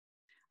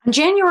On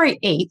January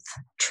 8th,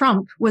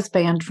 Trump was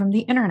banned from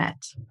the internet.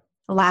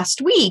 Last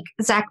week,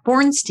 Zach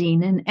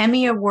Bornstein, an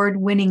Emmy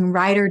Award-winning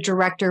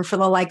writer-director for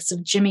the likes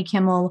of Jimmy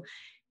Kimmel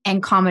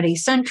and Comedy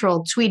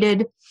Central,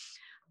 tweeted,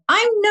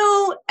 "I'm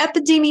no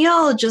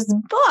epidemiologist,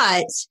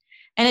 but,"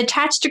 and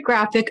attached a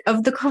graphic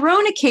of the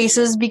corona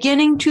cases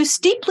beginning to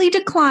steeply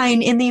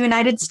decline in the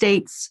United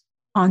States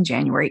on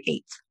January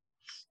 8th.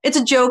 It's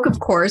a joke, of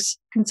course,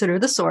 consider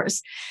the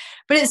source,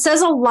 but it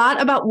says a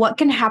lot about what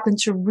can happen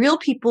to real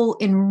people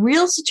in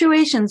real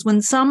situations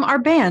when some are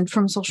banned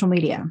from social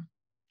media.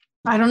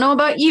 I don't know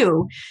about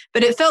you,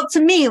 but it felt to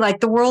me like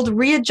the world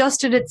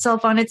readjusted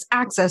itself on its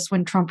axis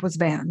when Trump was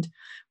banned.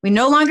 We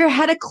no longer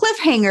had a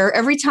cliffhanger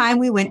every time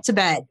we went to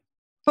bed.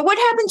 But what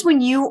happens when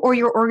you or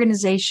your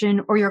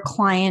organization or your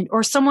client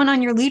or someone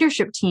on your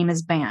leadership team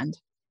is banned?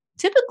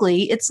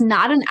 Typically, it's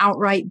not an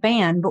outright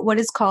ban, but what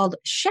is called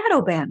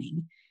shadow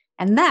banning.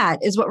 And that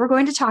is what we're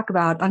going to talk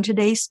about on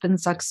today's Spin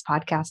Sucks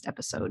podcast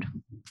episode.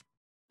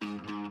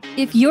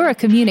 If you're a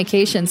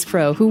communications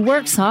pro who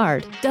works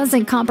hard,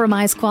 doesn't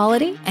compromise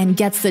quality, and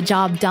gets the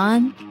job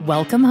done,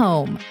 welcome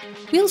home.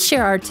 We'll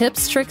share our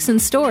tips, tricks,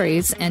 and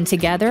stories, and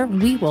together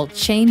we will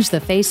change the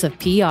face of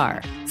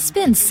PR.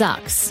 Spin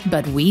sucks,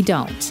 but we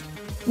don't.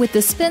 With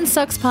the Spin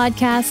Sucks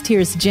podcast,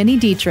 here's Jenny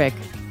Dietrich.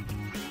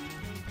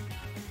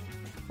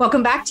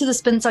 Welcome back to the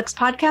Spin Sucks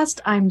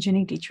podcast. I'm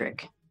Jenny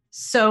Dietrich.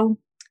 So,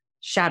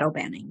 shadow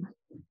banning.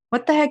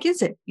 What the heck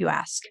is it, you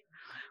ask?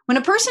 When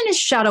a person is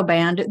shadow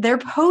banned, their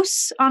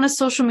posts on a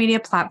social media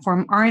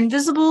platform are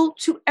invisible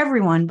to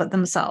everyone but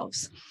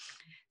themselves.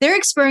 Their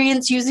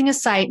experience using a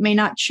site may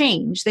not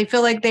change. They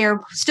feel like they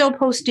are still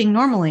posting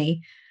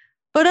normally,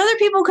 but other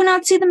people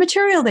cannot see the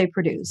material they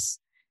produce.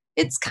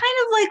 It's kind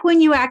of like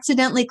when you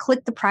accidentally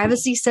click the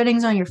privacy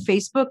settings on your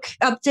Facebook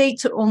update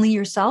to only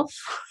yourself.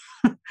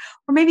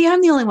 Or maybe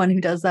I'm the only one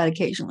who does that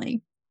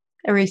occasionally,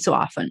 every so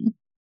often,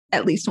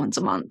 at least once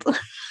a month.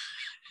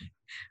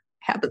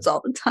 Happens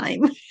all the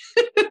time.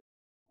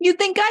 You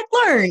think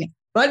I'd learn,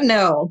 but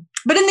no.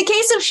 But in the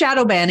case of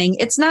shadow banning,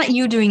 it's not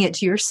you doing it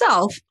to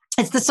yourself.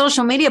 It's the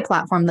social media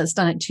platform that's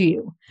done it to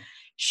you.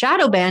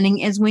 Shadow banning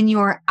is when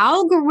you're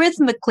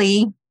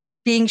algorithmically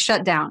being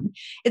shut down.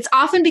 It's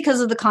often because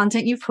of the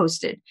content you've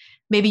posted.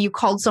 Maybe you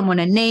called someone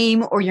a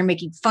name or you're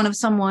making fun of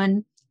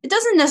someone. It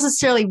doesn't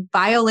necessarily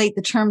violate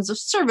the terms of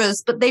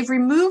service, but they've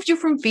removed you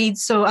from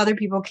feeds so other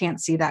people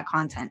can't see that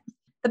content.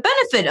 The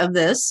benefit of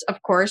this,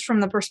 of course,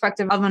 from the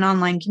perspective of an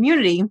online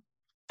community,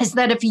 is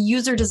that if a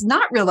user does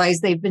not realize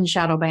they've been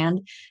shadow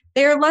banned,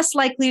 they are less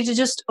likely to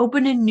just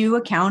open a new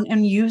account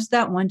and use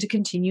that one to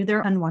continue their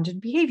unwanted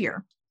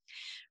behavior.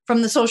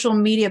 From the social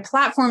media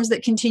platforms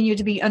that continue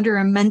to be under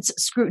immense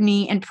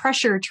scrutiny and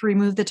pressure to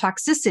remove the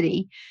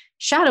toxicity,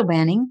 shadow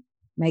banning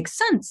makes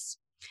sense.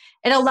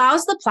 It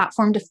allows the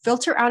platform to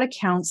filter out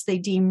accounts they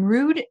deem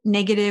rude,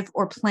 negative,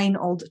 or plain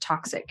old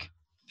toxic.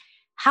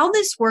 How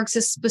this works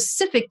is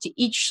specific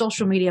to each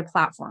social media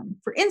platform.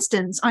 For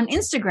instance, on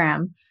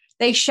Instagram,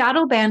 they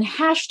shadow ban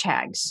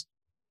hashtags,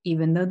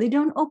 even though they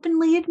don't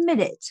openly admit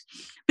it.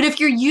 But if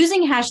you're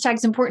using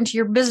hashtags important to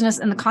your business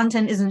and the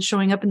content isn't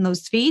showing up in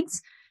those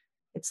feeds,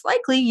 it's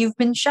likely you've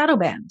been shadow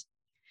banned.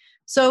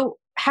 So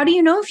how do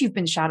you know if you've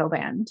been shadow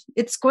banned?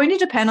 It's going to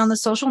depend on the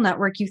social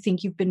network you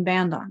think you've been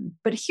banned on.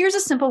 But here's a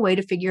simple way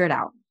to figure it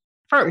out.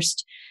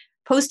 First,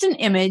 post an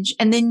image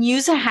and then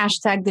use a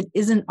hashtag that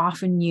isn't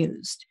often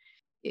used.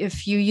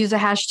 If you use a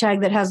hashtag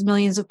that has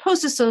millions of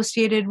posts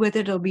associated with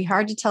it, it'll be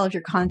hard to tell if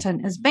your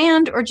content is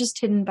banned or just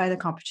hidden by the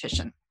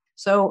competition.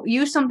 So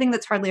use something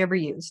that's hardly ever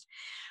used.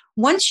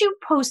 Once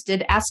you've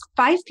posted, ask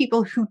 5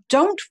 people who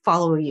don't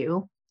follow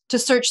you to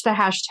search the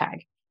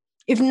hashtag.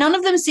 If none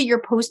of them see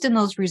your post in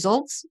those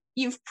results,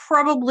 you've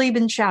probably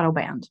been shadow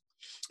banned.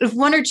 If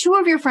 1 or 2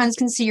 of your friends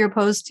can see your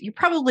post, you're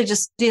probably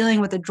just dealing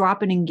with a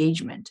drop in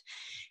engagement.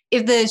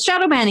 If the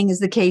shadow banning is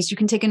the case, you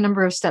can take a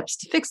number of steps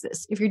to fix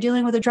this. If you're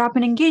dealing with a drop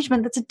in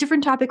engagement, that's a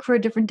different topic for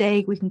a different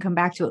day. We can come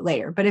back to it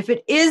later. But if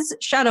it is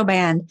shadow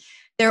banned,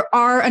 there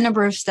are a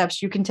number of steps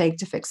you can take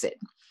to fix it.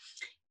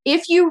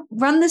 If you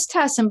run this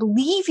test and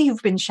believe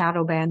you've been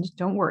shadow banned,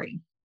 don't worry.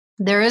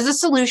 There is a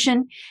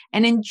solution,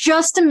 and in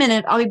just a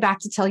minute, I'll be back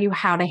to tell you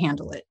how to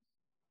handle it.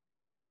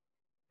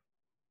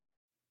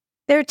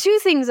 There are 2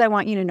 things I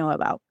want you to know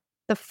about.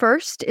 The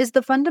first is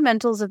the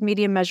Fundamentals of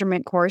Media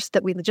Measurement course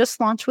that we just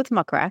launched with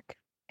Muckrack,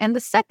 and the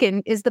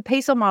second is the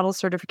PESO Model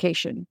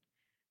certification.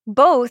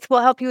 Both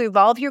will help you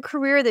evolve your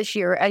career this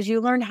year as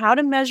you learn how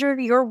to measure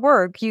your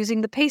work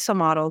using the PESO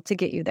model to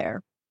get you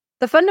there.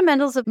 The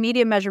Fundamentals of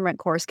Media Measurement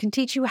course can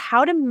teach you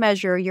how to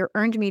measure your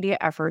earned media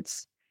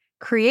efforts,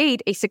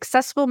 create a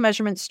successful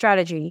measurement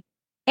strategy,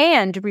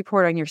 and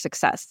report on your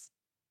success.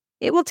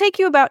 It will take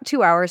you about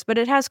 2 hours, but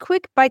it has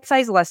quick,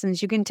 bite-sized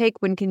lessons you can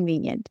take when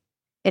convenient.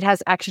 It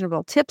has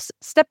actionable tips,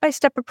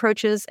 step-by-step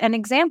approaches, and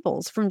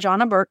examples from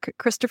Jonna Burke,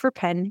 Christopher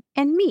Penn,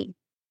 and me.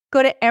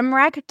 Go to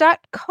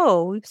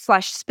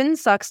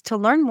mrac.co/spinsucks to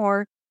learn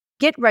more,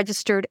 get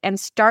registered, and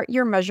start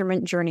your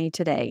measurement journey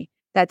today.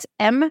 That's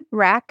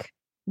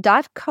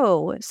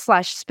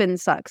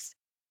mrac.co/spinsucks.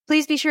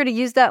 Please be sure to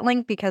use that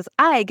link because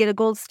I get a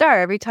gold star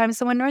every time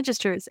someone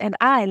registers, and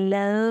I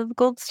love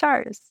gold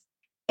stars.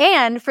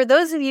 And for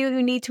those of you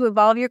who need to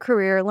evolve your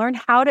career, learn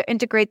how to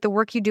integrate the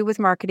work you do with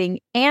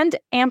marketing and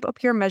amp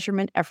up your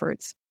measurement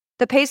efforts,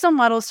 the PESO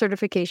Model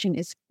certification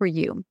is for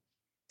you.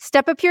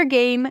 Step up your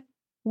game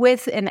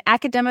with an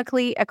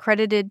academically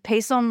accredited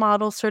PESO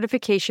Model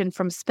certification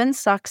from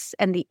SpinSucks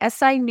and the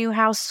SI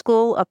Newhouse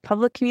School of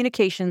Public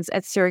Communications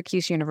at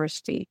Syracuse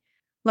University.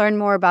 Learn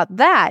more about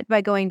that by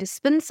going to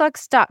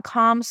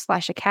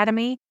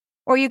spinsucks.com/academy,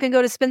 or you can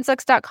go to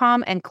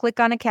spinsucks.com and click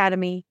on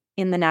Academy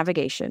in the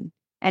navigation.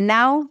 And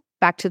now,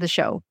 back to the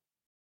show.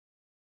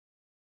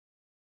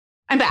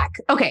 I'm back.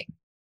 Okay.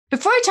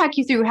 Before I talk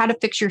you through how to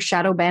fix your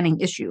shadow banning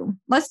issue,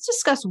 let's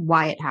discuss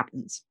why it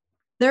happens.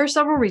 There are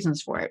several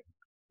reasons for it.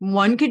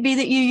 One could be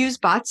that you use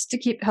bots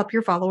to help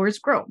your followers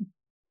grow.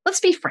 Let's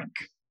be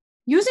frank.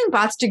 Using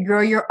bots to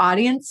grow your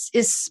audience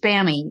is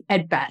spammy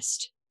at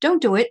best.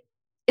 Don't do it.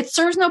 It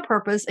serves no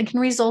purpose and can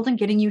result in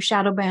getting you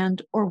shadow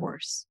banned or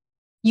worse.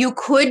 You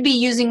could be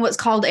using what's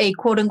called a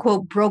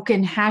quote-unquote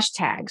broken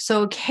hashtag.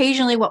 So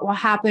occasionally what will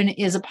happen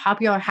is a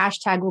popular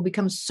hashtag will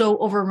become so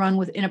overrun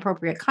with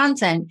inappropriate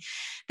content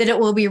that it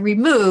will be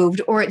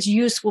removed or its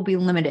use will be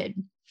limited.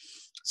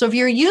 So if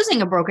you're using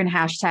a broken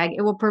hashtag,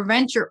 it will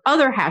prevent your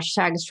other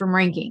hashtags from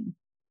ranking.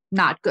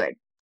 Not good.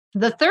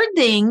 The third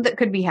thing that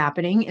could be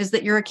happening is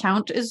that your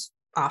account is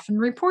often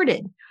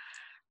reported.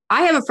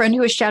 I have a friend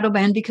who was shadow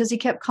banned because he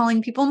kept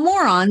calling people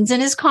morons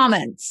in his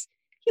comments.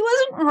 He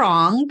wasn't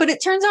wrong, but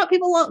it turns out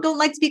people don't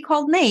like to be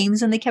called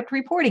names and they kept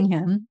reporting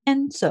him.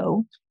 And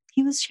so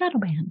he was shadow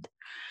banned.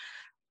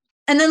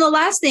 And then the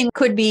last thing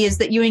could be is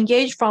that you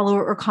engage, follow,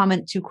 or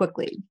comment too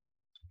quickly.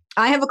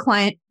 I have a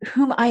client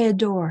whom I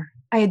adore.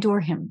 I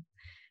adore him.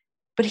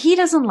 But he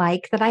doesn't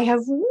like that I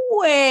have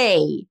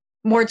way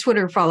more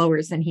Twitter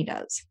followers than he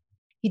does.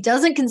 He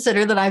doesn't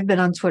consider that I've been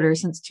on Twitter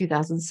since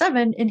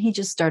 2007 and he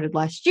just started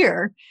last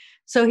year.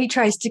 So he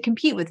tries to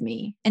compete with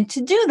me. And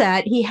to do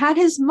that, he had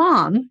his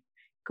mom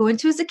go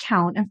into his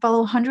account and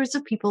follow hundreds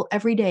of people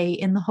every day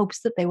in the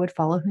hopes that they would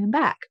follow him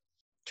back.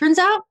 Turns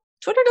out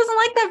Twitter doesn't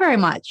like that very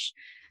much.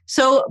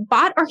 So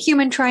bot or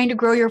human trying to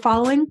grow your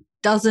following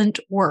doesn't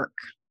work.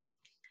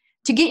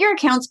 To get your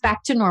accounts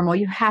back to normal,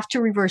 you have to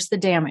reverse the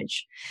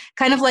damage.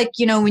 Kind of like,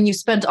 when you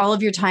spent all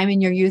of your time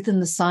in your youth in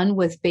the sun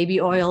with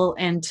baby oil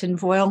and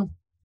tinfoil,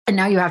 and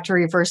now you have to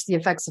reverse the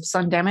effects of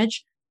sun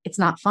damage. It's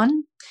not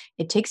fun.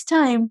 It takes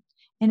time,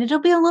 and it'll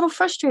be a little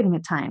frustrating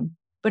at times,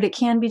 but it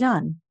can be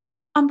done.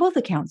 On both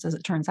accounts, as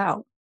it turns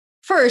out.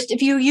 First,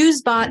 if you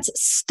use bots,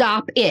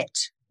 stop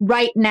it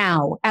right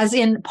now, as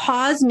in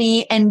pause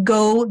me and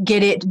go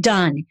get it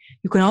done.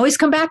 You can always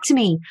come back to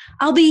me.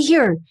 I'll be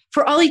here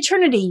for all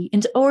eternity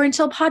or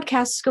until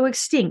podcasts go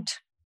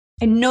extinct.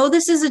 I know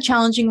this is a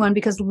challenging one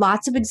because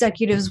lots of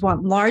executives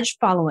want large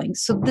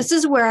followings. So this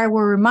is where I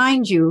will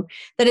remind you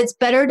that it's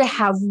better to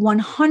have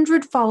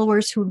 100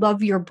 followers who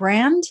love your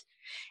brand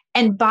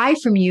and buy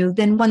from you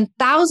than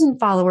 1,000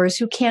 followers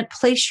who can't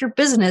place your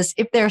business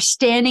if they're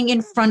standing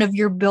in front of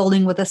your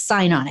building with a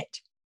sign on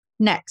it.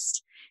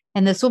 Next,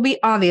 and this will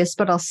be obvious,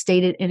 but I'll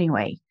state it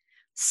anyway.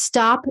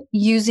 Stop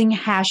using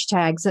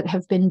hashtags that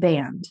have been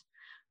banned.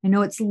 I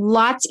know it's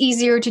lots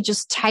easier to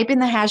just type in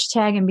the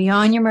hashtag and be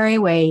on your merry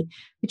way,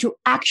 but you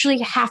actually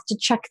have to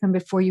check them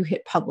before you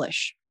hit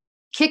publish.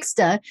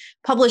 Kicksta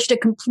published a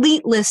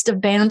complete list of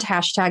banned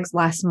hashtags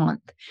last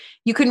month.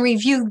 You can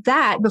review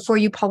that before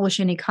you publish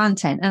any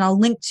content, and I'll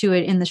link to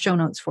it in the show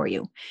notes for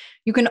you.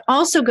 You can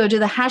also go to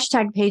the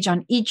hashtag page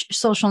on each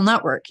social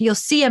network. You'll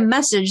see a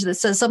message that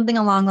says something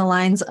along the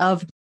lines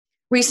of,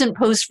 recent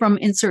posts from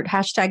insert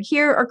hashtag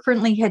here are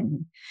currently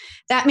hidden.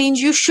 That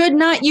means you should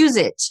not use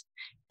it.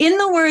 In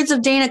the words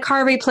of Dana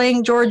Carvey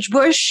playing George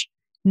Bush,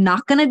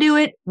 not going to do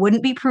it,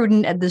 wouldn't be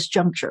prudent at this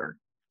juncture.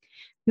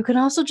 You can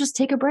also just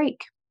take a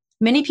break.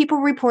 Many people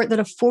report that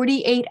a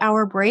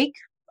 48-hour break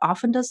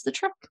often does the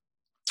trick.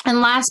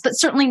 And last, but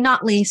certainly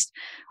not least,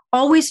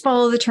 always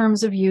follow the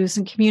terms of use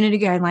and community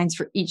guidelines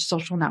for each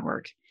social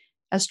network.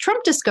 As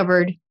Trump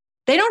discovered,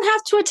 they don't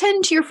have to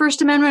attend to your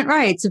First Amendment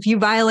rights if you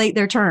violate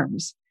their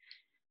terms.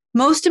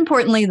 Most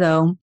importantly,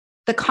 though,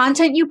 the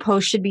content you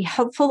post should be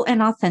helpful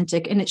and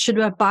authentic, and it should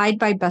abide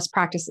by best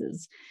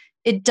practices.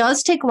 It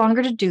does take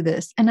longer to do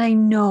this, and I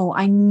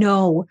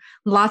know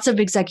lots of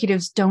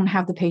executives don't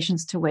have the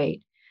patience to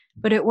wait,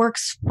 but it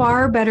works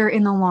far better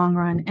in the long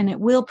run, and it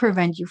will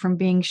prevent you from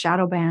being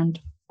shadow banned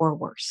or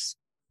worse.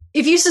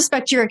 If you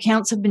suspect your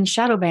accounts have been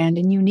shadow banned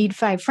and you need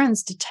 5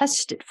 friends to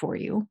test it for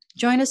you,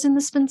 join us in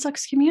the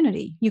SpinSucks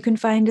community. You can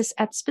find us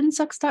at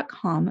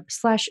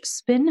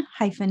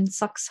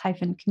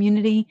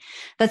spinsucks.com/spin-sucks-community.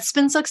 That's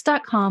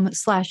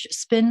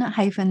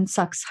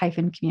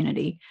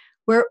spinsucks.com/spin-sucks-community.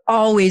 We're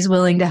always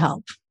willing to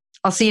help.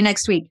 I'll see you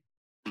next week.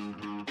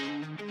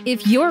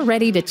 If you're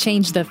ready to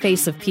change the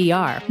face of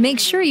PR,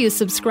 make sure you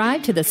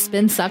subscribe to the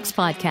SpinSucks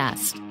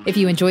podcast. If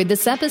you enjoyed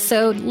this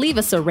episode, leave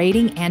us a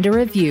rating and a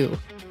review.